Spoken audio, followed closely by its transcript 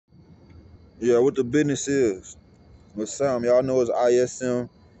Yeah, what the business is. With Sam, y'all know it's ISM,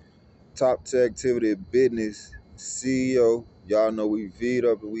 Top to Activity Business, CEO. Y'all know we V'd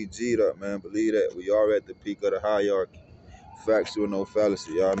up and we G'd up, man. Believe that. We are at the peak of the hierarchy. Factual, no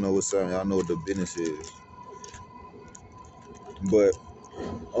fallacy. Y'all know what's up. Y'all know what the business is. But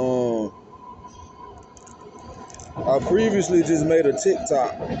I previously just made a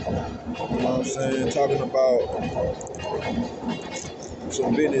TikTok, you know what I'm saying, talking about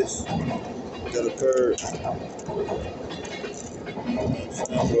some business that occurred.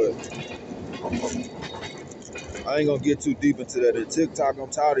 But I ain't gonna get too deep into that. The TikTok, I'm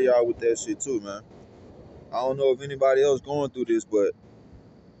tired of y'all with that shit too, man. I don't know if anybody else going through this, but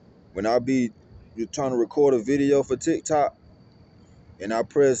when I be trying to record a video for TikTok and I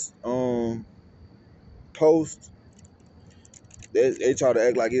press post, they try to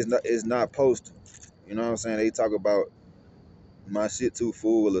act like it's not posted. You know what I'm saying? They talk about my shit too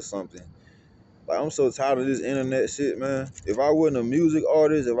full or something. Like, I'm so tired of this internet shit, man. If I wasn't a music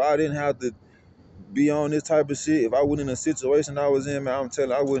artist, if I didn't have to be on this type of shit, if I wasn't in a situation I was in, man, I'm telling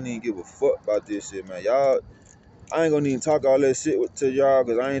you, I wouldn't even give a fuck about this shit, man. Y'all, I ain't gonna even talk all that shit to y'all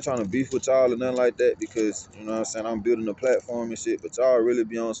because I ain't trying to beef with y'all or nothing like that because, you know what I'm saying, I'm building a platform and shit, but y'all really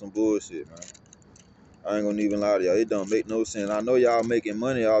be on some bullshit, man. I ain't gonna even lie to y'all. It don't make no sense. I know y'all making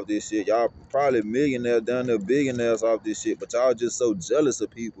money off this shit. Y'all probably millionaires down there, billionaires off this shit, but y'all just so jealous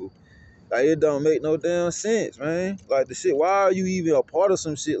of people. Like, it don't make no damn sense, man. Like, the shit, why are you even a part of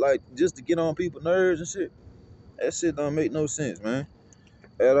some shit, like, just to get on people's nerves and shit? That shit don't make no sense, man.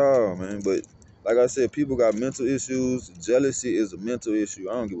 At all, man. But, like I said, people got mental issues. Jealousy is a mental issue.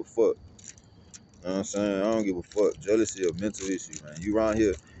 I don't give a fuck. You know what I'm saying? I don't give a fuck. Jealousy is a mental issue, man. You around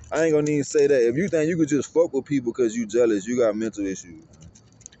here, I ain't gonna even say that. If you think you could just fuck with people because you jealous, you got mental issues.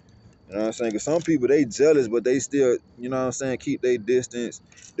 You know what I'm saying? Because some people, they jealous, but they still, you know what I'm saying, keep their distance.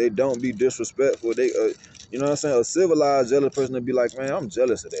 They don't be disrespectful. They, you know what I'm saying? A civilized jealous person would be like, man, I'm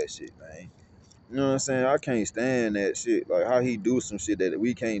jealous of that shit, man. You know what I'm saying? I can't stand that shit. Like, how he do some shit that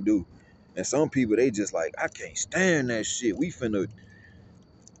we can't do. And some people, they just like, I can't stand that shit. We finna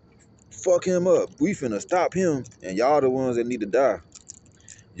fuck him up. We finna stop him. And y'all the ones that need to die.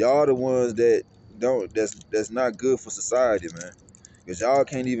 Y'all the ones that that's not good for society, man. Because y'all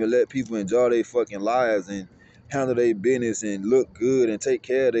can't even let people enjoy their fucking lives and handle their business and look good and take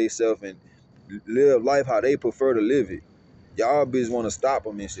care of themselves and live life how they prefer to live it. Y'all bitches want to stop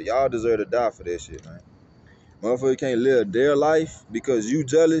them and shit. Y'all deserve to die for that shit, man. Motherfucker can't live their life because you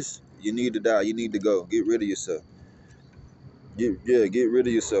jealous. You need to die. You need to go. Get rid of yourself. Get rid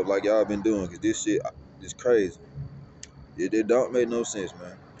of yourself like y'all been doing. Because this shit is crazy. It don't make no sense,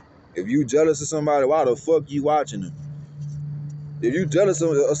 man. If you jealous of somebody, why the fuck you watching them? If you jealous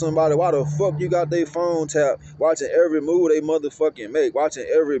of somebody, why the fuck you got their phone tapped, watching every move they motherfucking make, watching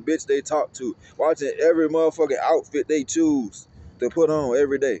every bitch they talk to, watching every motherfucking outfit they choose to put on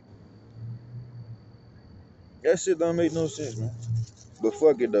every day? That shit don't make no sense, man. But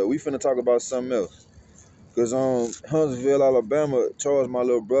fuck it though, we finna talk about something else. Cause Huntsville, Alabama charged my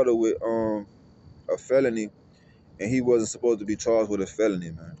little brother with a felony, and he wasn't supposed to be charged with a felony,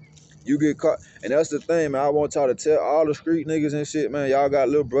 man. You get caught, and that's the thing, man. I want y'all to tell all the street niggas and shit, man. Y'all got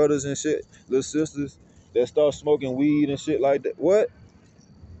little brothers and shit, little sisters that start smoking weed and shit like that. What?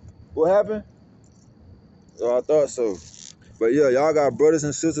 What happened? Oh, I thought so. But yeah, y'all got brothers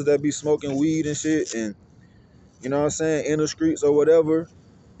and sisters that be smoking weed and shit, and you know what I'm saying, in the streets or whatever.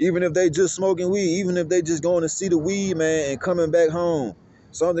 Even if they just smoking weed, even if they just going to see the weed, man, and coming back home,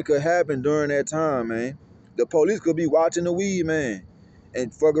 something could happen during that time, man. The police could be watching the weed, man,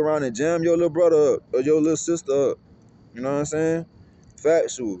 and fuck around and jam your little brother up or your little sister up. You know what I'm saying?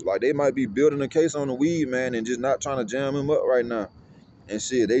 Factual. Like, they might be building a case on the weed, man, and just not trying to jam him up right now. And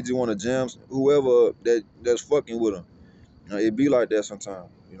shit, they just want to jam whoever up that's fucking with them. You know, it be like that sometimes.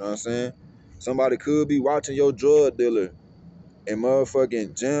 You know what I'm saying? Somebody could be watching your drug dealer and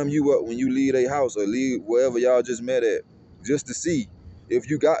motherfucking jam you up when you leave a house or leave wherever y'all just met at, just to see if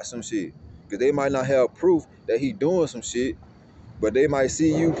you got some shit. Because they might not have proof that he doing some shit, but they might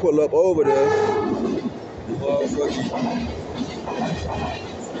see you pull up over there. Motherfucking,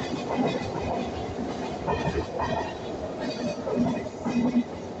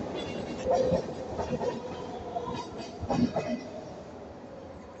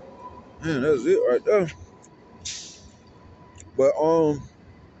 man, that's it right there. But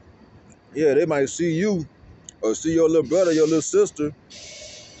yeah, they might see you or see your little brother, your little sister,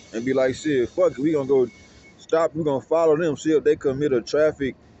 and be like, shit, fuck it, we gonna go stop, we gonna follow them, see if they commit a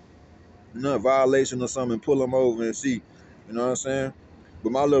traffic violation or something, and pull them over and see. You know what I'm saying?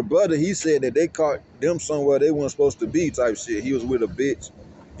 But my little brother, he said that they caught them somewhere they weren't supposed to be type shit. He was with a bitch.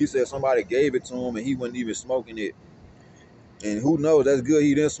 He said somebody gave it to him and he wasn't even smoking it. And who knows? That's good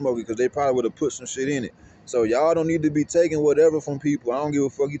he didn't smoke it because they probably would have put some shit in it. So y'all don't need to be taking whatever from people. I don't give a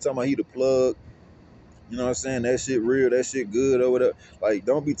fuck. He talking about he the plug. You know what I'm saying? That shit real. That shit good or whatever. Like,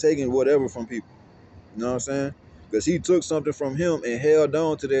 don't be taking whatever from people. You know what I'm saying? Because he took something from him and held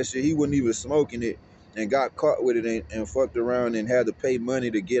on to that shit. He wasn't even smoking it and got caught with it and fucked around and had to pay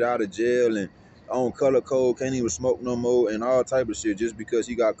money to get out of jail and on color code, can't even smoke no more and all type of shit just because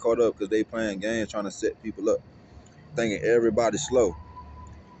he got caught up because they playing games trying to set people up, thinking everybody's slow.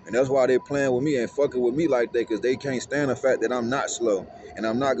 And that's why they playing with me and fucking with me like that, because they can't stand the fact that I'm not slow. And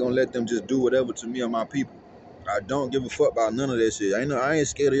I'm not going to let them just do whatever to me or my people. I don't give a fuck about none of that shit. I ain't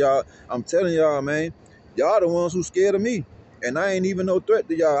scared of y'all. I'm telling y'all, man, y'all the ones who scared of me. And I ain't even no threat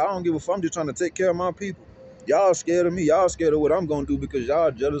to y'all. I don't give a fuck. I'm just trying to take care of my people. Y'all scared of me. Y'all scared of what I'm going to do because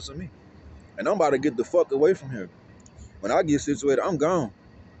y'all jealous of me. And I'm about to get the fuck away from here. When I get situated, I'm gone.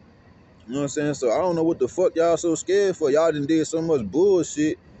 You know what I'm saying? So I don't know what the fuck y'all so scared for. Y'all done did so much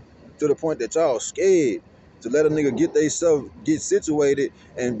bullshit to the point that y'all scared to let a nigga get situated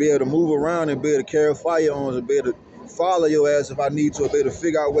and be able to move around and be able to carry firearms and be able to follow your ass if I need to, or be able to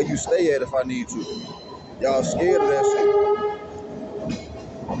figure out where you stay at if I need to. Y'all scared of that shit.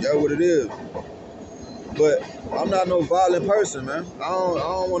 That's what it is. But I'm not no violent person, man. I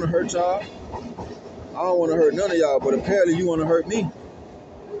don't want to hurt y'all. I don't want to hurt none of y'all, but apparently you want to hurt me.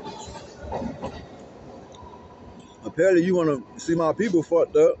 Apparently you want to see my people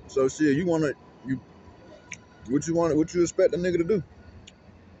fucked up. So shit, what you expect a nigga to do?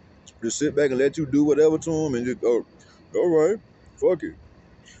 Just sit back and let you do whatever to him and just go, all right, fuck it.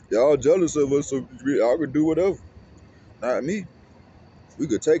 Y'all jealous of us, so I could do whatever. Not me. We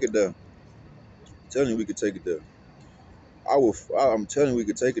could take it there. I'm telling you we could take it there. I'm telling you we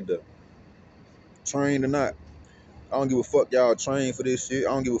could take it there. Trained or not. I don't give a fuck y'all trained for this shit. I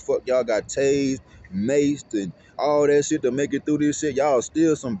don't give a fuck y'all got tased, maced, and all that shit to make it through this shit. Y'all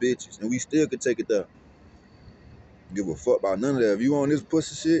still some bitches, and we still could take it there. Give a fuck about none of that. If you on this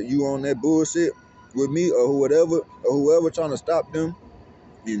pussy shit, you on that bullshit with me or whoever trying to stop them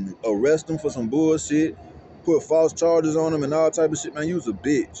and arrest them for some bullshit, put false charges on them and all type of shit, man, you's a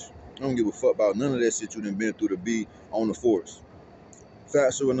bitch. I don't give a fuck about none of that shit you done been through to be on the force.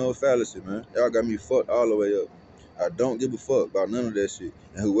 Factual or no fallacy, man. Y'all got me fucked all the way up. I don't give a fuck about none of that shit.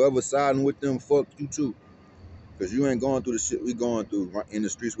 And whoever siding with them, fuck you too. Because you ain't going through the shit we going through in the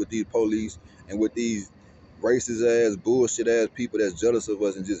streets with these police and with these racist ass, bullshit ass people that's jealous of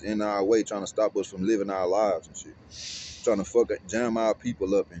us and just in our way trying to stop us from living our lives and shit. Trying to jam our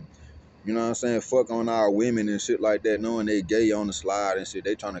people up and, you know what I'm saying, fuck on our women and shit like that, knowing they gay on the slide and shit.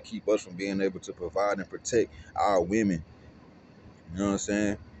 They trying to keep us from being able to provide and protect our women. You know what I'm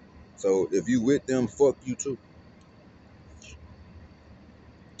saying? So if you with them, fuck you too.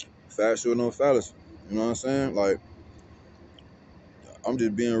 Factual, no fallacy. You know what I'm saying? Like, I'm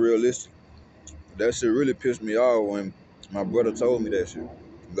just being realistic. That shit really pissed me off when my brother told me that shit.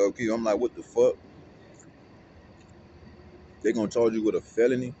 Low key, I'm like, what the fuck? They gonna charge you with a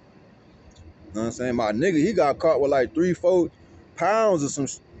felony? You know what I'm saying? My nigga, he got caught with like 3-4 pounds or some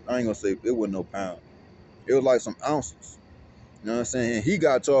I ain't gonna say it wasn't no pound. It was like some ounces. You know what I'm saying? And he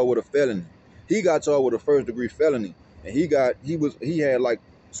got charged with a felony. He got charged with a first-degree felony. And he had like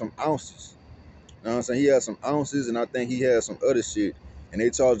some ounces. You know what I'm saying? He had some ounces and I think he had some other shit. And they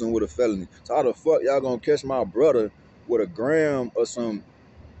charged him with a felony. So how the fuck y'all gonna catch my brother with a gram or some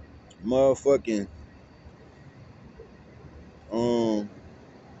motherfucking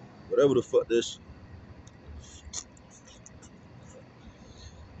whatever the fuck this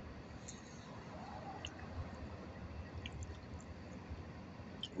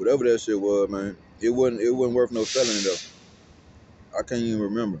whatever that shit was, man. It wasn't worth no felony though. I can't even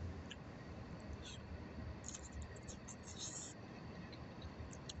remember.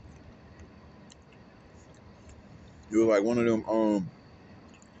 It was like one of them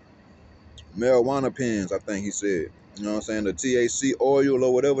marijuana pens, I think he said. You know what I'm saying? The THC oil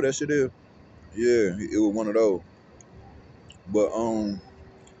or whatever that shit is. Yeah, it was one of those. But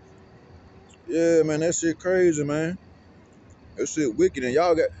yeah, man, that shit crazy, man. That shit wicked, and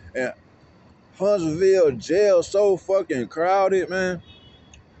y'all got and Huntsville jail so fucking crowded, man.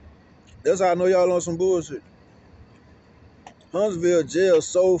 That's how I know y'all on some bullshit. Huntsville jail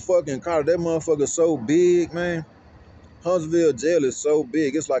so fucking crowded. That motherfucker so big, man. Huntsville jail is so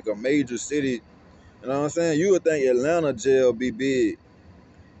big. It's like a major city. You know what I'm saying? You would think Atlanta jail be big.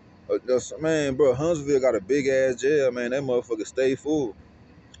 Man, bro, Huntsville got a big ass jail, man. That motherfucker stay full.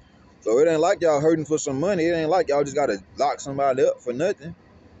 So it ain't like y'all hurting for some money. It ain't like y'all just gotta lock somebody up for nothing.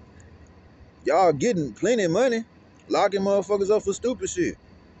 Y'all getting plenty of money, locking motherfuckers up for stupid shit.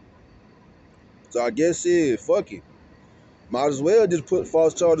 So I guess shit, fuck it. Might as well just put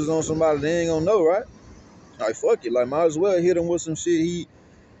false charges on somebody they ain't gonna know, right? Like fuck it. Like might as well hit him with some shit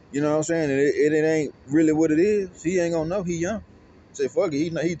you know what I'm saying? It ain't really what it is. He ain't gonna know. He young. Say fuck it.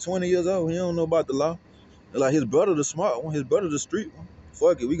 He 20 years old. He don't know about the law. Like his brother, the smart one. His brother, the street one.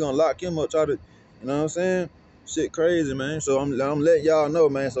 Fuck it. We gonna lock him up. Try to, you know what I'm saying? Shit crazy, man. So I'm letting y'all know,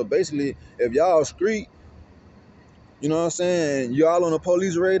 man. So basically, if y'all street, you know what I'm saying, y'all on the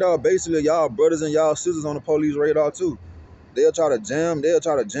police radar, basically y'all brothers and y'all sisters on the police radar too. They'll try to jam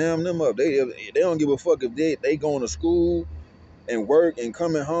them up. They don't give a fuck if they going to school and work and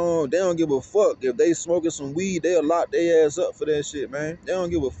coming home. They don't give a fuck if they smoking some weed. They'll lock their ass up for that shit, man. They don't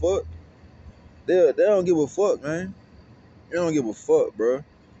give a fuck. They don't give a fuck, man. They don't give a fuck, bro.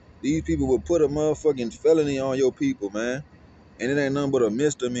 These people will put a motherfucking felony on your people, man, and it ain't nothing but a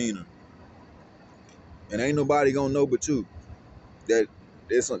misdemeanor, and ain't nobody gonna know but you that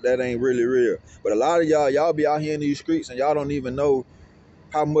that ain't really real. But a lot of y'all be out here in these streets and y'all don't even know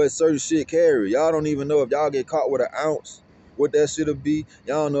how much certain shit carry. Y'all don't even know if y'all get caught with an ounce, what that shit'll be.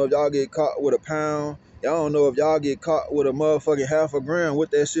 Y'all don't know if y'all get caught with a pound. Y'all don't know if y'all get caught with a motherfucking half a gram, what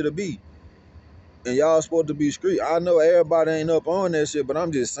that shit'll be. And y'all supposed to be street. I know everybody ain't up on that shit, but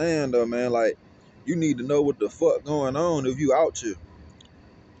I'm just saying though, man, like, you need to know what the fuck going on if you out here.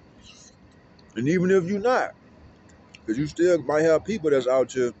 And even if you not, because you still might have people that's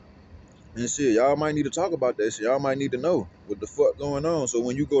out here and shit. Y'all might need to talk about that shit. Y'all might need to know what the fuck going on. So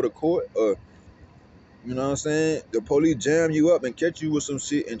when you go to court, you know what I'm saying, the police jam you up and catch you with some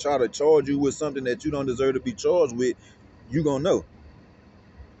shit and try to charge you with something that you don't deserve to be charged with, you gonna know.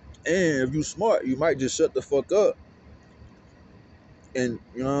 And if you smart, you might just shut the fuck up. And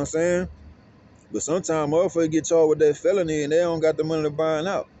you know what I'm saying? But sometimes motherfuckers get charged with that felony and they don't got the money to buy it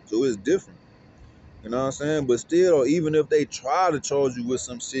out. So it's different. You know what I'm saying? But still, even if they try to charge you with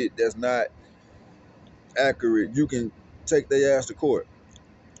some shit that's not accurate, you can take their ass to court.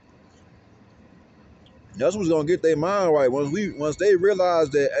 That's what's gonna get their mind right. Once they realize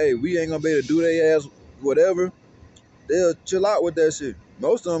that, hey, we ain't gonna be able to do their ass whatever, they'll chill out with that shit.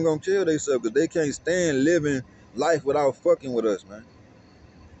 Most of them gonna kill themselves because they can't stand living life without fucking with us, man.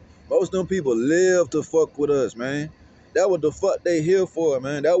 Most of them people live to fuck with us, man. That what the fuck they here for,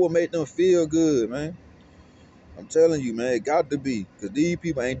 man. That what make them feel good, man. I'm telling you, man, it got to be. Because these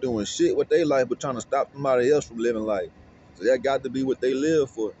people ain't doing shit with their life but trying to stop somebody else from living life. So that got to be what they live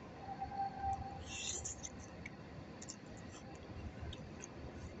for.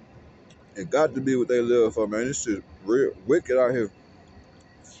 It got to be what they live for, man. This shit real wicked out here.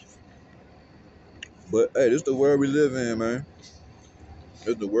 But hey, this is the world we live in, man. This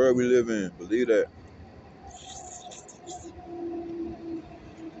is the world we live in. Believe that.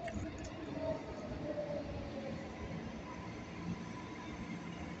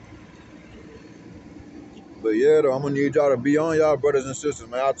 But yeah, though, I'm gonna need y'all to be on y'all brothers and sisters,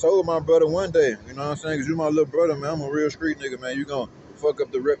 man. I told my brother one day, you know what I'm saying? Because you my little brother, man. I'm a real street nigga, man. You gonna fuck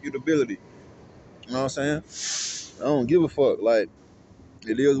up the reputability. You know what I'm saying? I don't give a fuck. Like,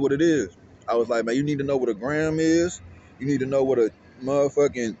 it is what it is. I was like, man, you need to know what a gram is. You need to know what a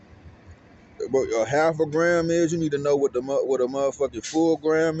motherfucking what a half a gram is. You need to know what what a motherfucking full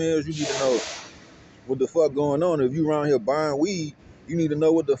gram is. You need to know what the fuck going on. If you around here buying weed, you need to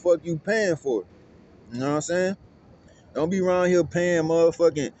know what the fuck you paying for. You know what I'm saying? Don't be around here paying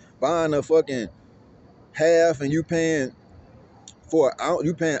motherfucking buying a fucking half and you paying for an ounce.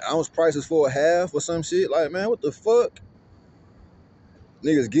 You paying ounce prices for a half or some shit. Like, man, what the fuck?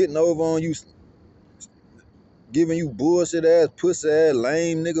 Niggas getting over on you, giving you bullshit ass, pussy ass,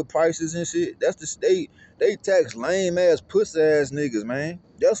 lame nigga prices and shit. That's the state. They tax lame ass, pussy ass niggas, man.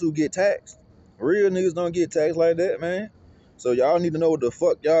 That's who get taxed. Real niggas don't get taxed like that, man. So y'all need to know what the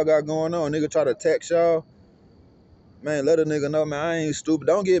fuck y'all got going on. Nigga try to tax y'all. Man, let a nigga know, man, I ain't stupid.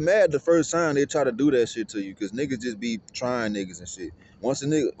 Don't get mad the first time they try to do that shit to you, cause niggas just be trying niggas and shit. Once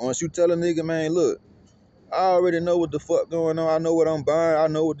you tell a nigga, man, look, I already know what the fuck going on. I know what I'm buying. I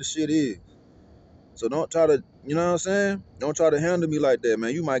know what the shit is. So don't try to, you know what I'm saying? Don't try to handle me like that,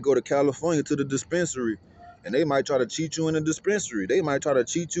 man. You might go to California to the dispensary, and they might try to cheat you in the dispensary. They might try to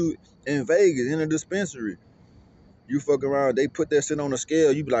cheat you in Vegas in a dispensary. You fuck around, they put that shit on the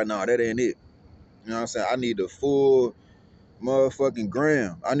scale. You be like, nah, that ain't it. You know what I'm saying? I need the full motherfucking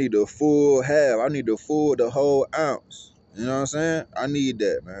gram. I need the full half. I need the whole ounce. You know what I'm saying? I need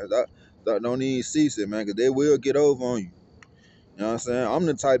that, man. That don't even cease it, man, because they will get over on you. You know what I'm saying? I'm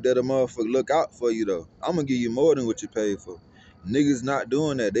the type that a motherfucker look out for you, though. I'm going to give you more than what you paid for. Niggas not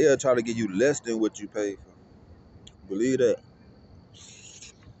doing that. They'll try to give you less than what you paid for. Believe that.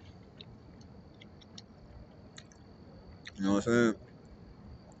 You know what I'm saying?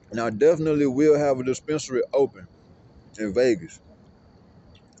 And I definitely will have a dispensary open in Vegas.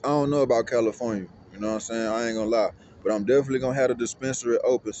 I don't know about California. You know what I'm saying? I ain't gonna lie. But I'm definitely gonna have a dispensary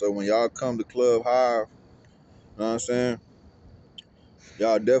open. So when y'all come to Club Hive, you know what I'm saying?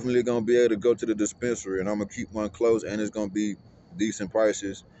 Y'all definitely gonna be able to go to the dispensary, and I'm gonna keep one close, and it's gonna be decent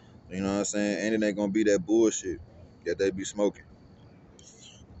prices. You know what I'm saying? And it ain't gonna be that bullshit that they be smoking.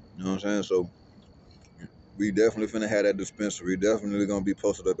 You know what I'm saying? So we definitely finna have that dispensary. Definitely gonna be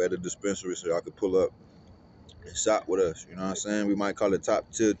posted up at the dispensary so y'all can pull up and shop with us. You know what I'm saying? We might call it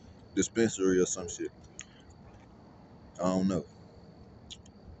top tier dispensary or some shit. I don't know.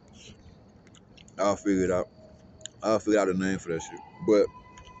 I'll figure it out. I'll figure out a name for that shit. But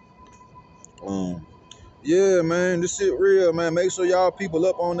yeah, man, this shit real, man. Make sure y'all people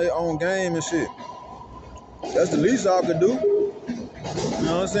up on their own game and shit. That's the least y'all could do. You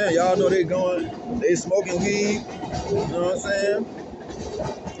know what I'm saying? Y'all know they smoking weed. You know what I'm saying?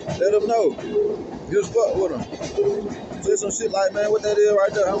 Let them know. Just fuck with them. Say some shit like, man, what that is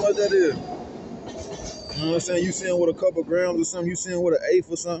right there? How much that is? You know what I'm saying? You seeing with a couple grams or something? You seeing with an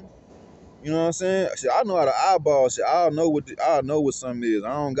eighth or something? You know what I'm saying? Shit, I know how to eyeball shit. I know what something is.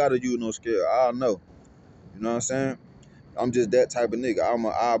 I don't gotta use no scale. I know. You know what I'm saying? I'm just that type of nigga. I'm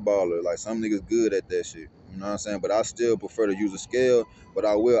an eyeballer. Like some niggas good at that shit. You know what I'm saying? But I still prefer to use a scale, but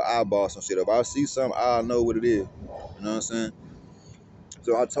I will eyeball some shit. If I see something, I'll know what it is. You know what I'm saying?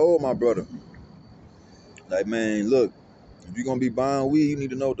 So I told my brother, like, man, look, if you're gonna be buying weed, you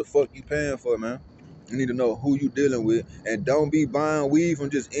need to know what the fuck you paying for, man. You need to know who you dealing with. And don't be buying weed from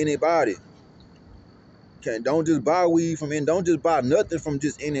just anybody. Don't just buy weed from and don't just buy nothing from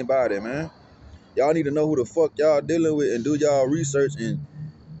just anybody, man. Y'all need to know who the fuck y'all dealing with and do y'all research. And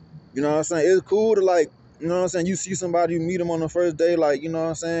you know what I'm saying? It's cool to, like, you know what I'm saying? You see somebody, you meet them on the first day, like, you know what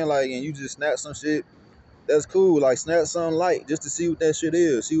I'm saying? Like, and you just snap some shit. That's cool. Like, snap something light just to see what that shit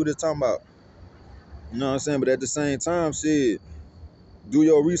is. See what it's talking about. You know what I'm saying? But at the same time, shit, do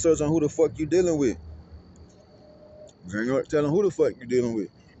your research on who the fuck you dealing with. You know, tell them who the fuck you dealing with.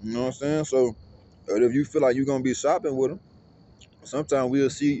 You know what I'm saying? So, if you feel like you're going to be shopping with them, sometimes we'll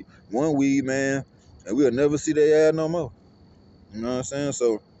see one weed man and we'll never see their ass no more. You know what I'm saying?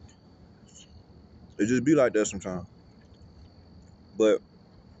 So, it just be like that sometimes. But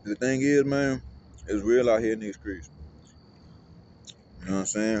the thing is, man, it's real out here in these streets. You know what I'm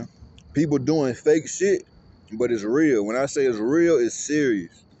saying? People doing fake shit, but it's real. When I say it's real, it's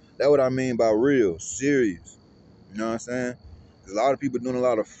serious. That's what I mean by real, serious. You know what I'm saying? There's a lot of people doing a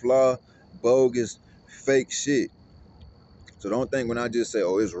lot of flaw, bogus, fake shit. So don't think when I just say,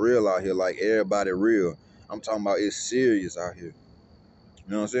 oh, it's real out here, like everybody real. I'm talking about it's serious out here.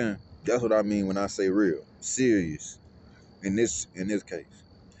 You know what I'm saying? That's what I mean when I say real. Serious. In this case.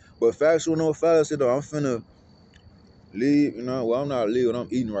 But factual no fallacy though, I'm finna leave, you know. Well, I'm not leaving, I'm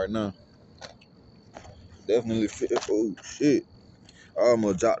eating right now. Definitely fit. Oh shit. I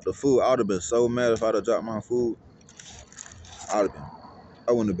almost dropped the food. I would have been so mad if I'd have dropped my food. I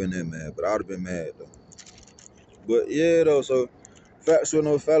wouldn't have been that mad, but I would have been mad though. But yeah though, so factual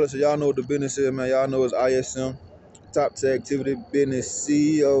no fallacy, y'all know what the business is, man. Y'all know it's ISM, top tech activity business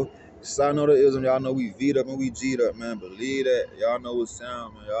CEO. Sign know the ism, y'all know we V'd up and we G'd up, man. Believe that. Y'all know what's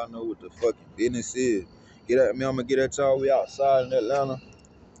sound, man. Y'all know what the fucking business is. Get at me, I'm gonna get at y'all. We outside in Atlanta.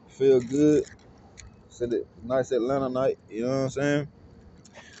 Feel good. Send it nice Atlanta night. You know what I'm saying?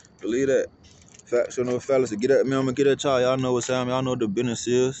 Believe that. Factual no fallacy. Get at me, I'm gonna get at y'all. Y'all know what's sound. Y'all know what the business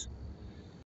is.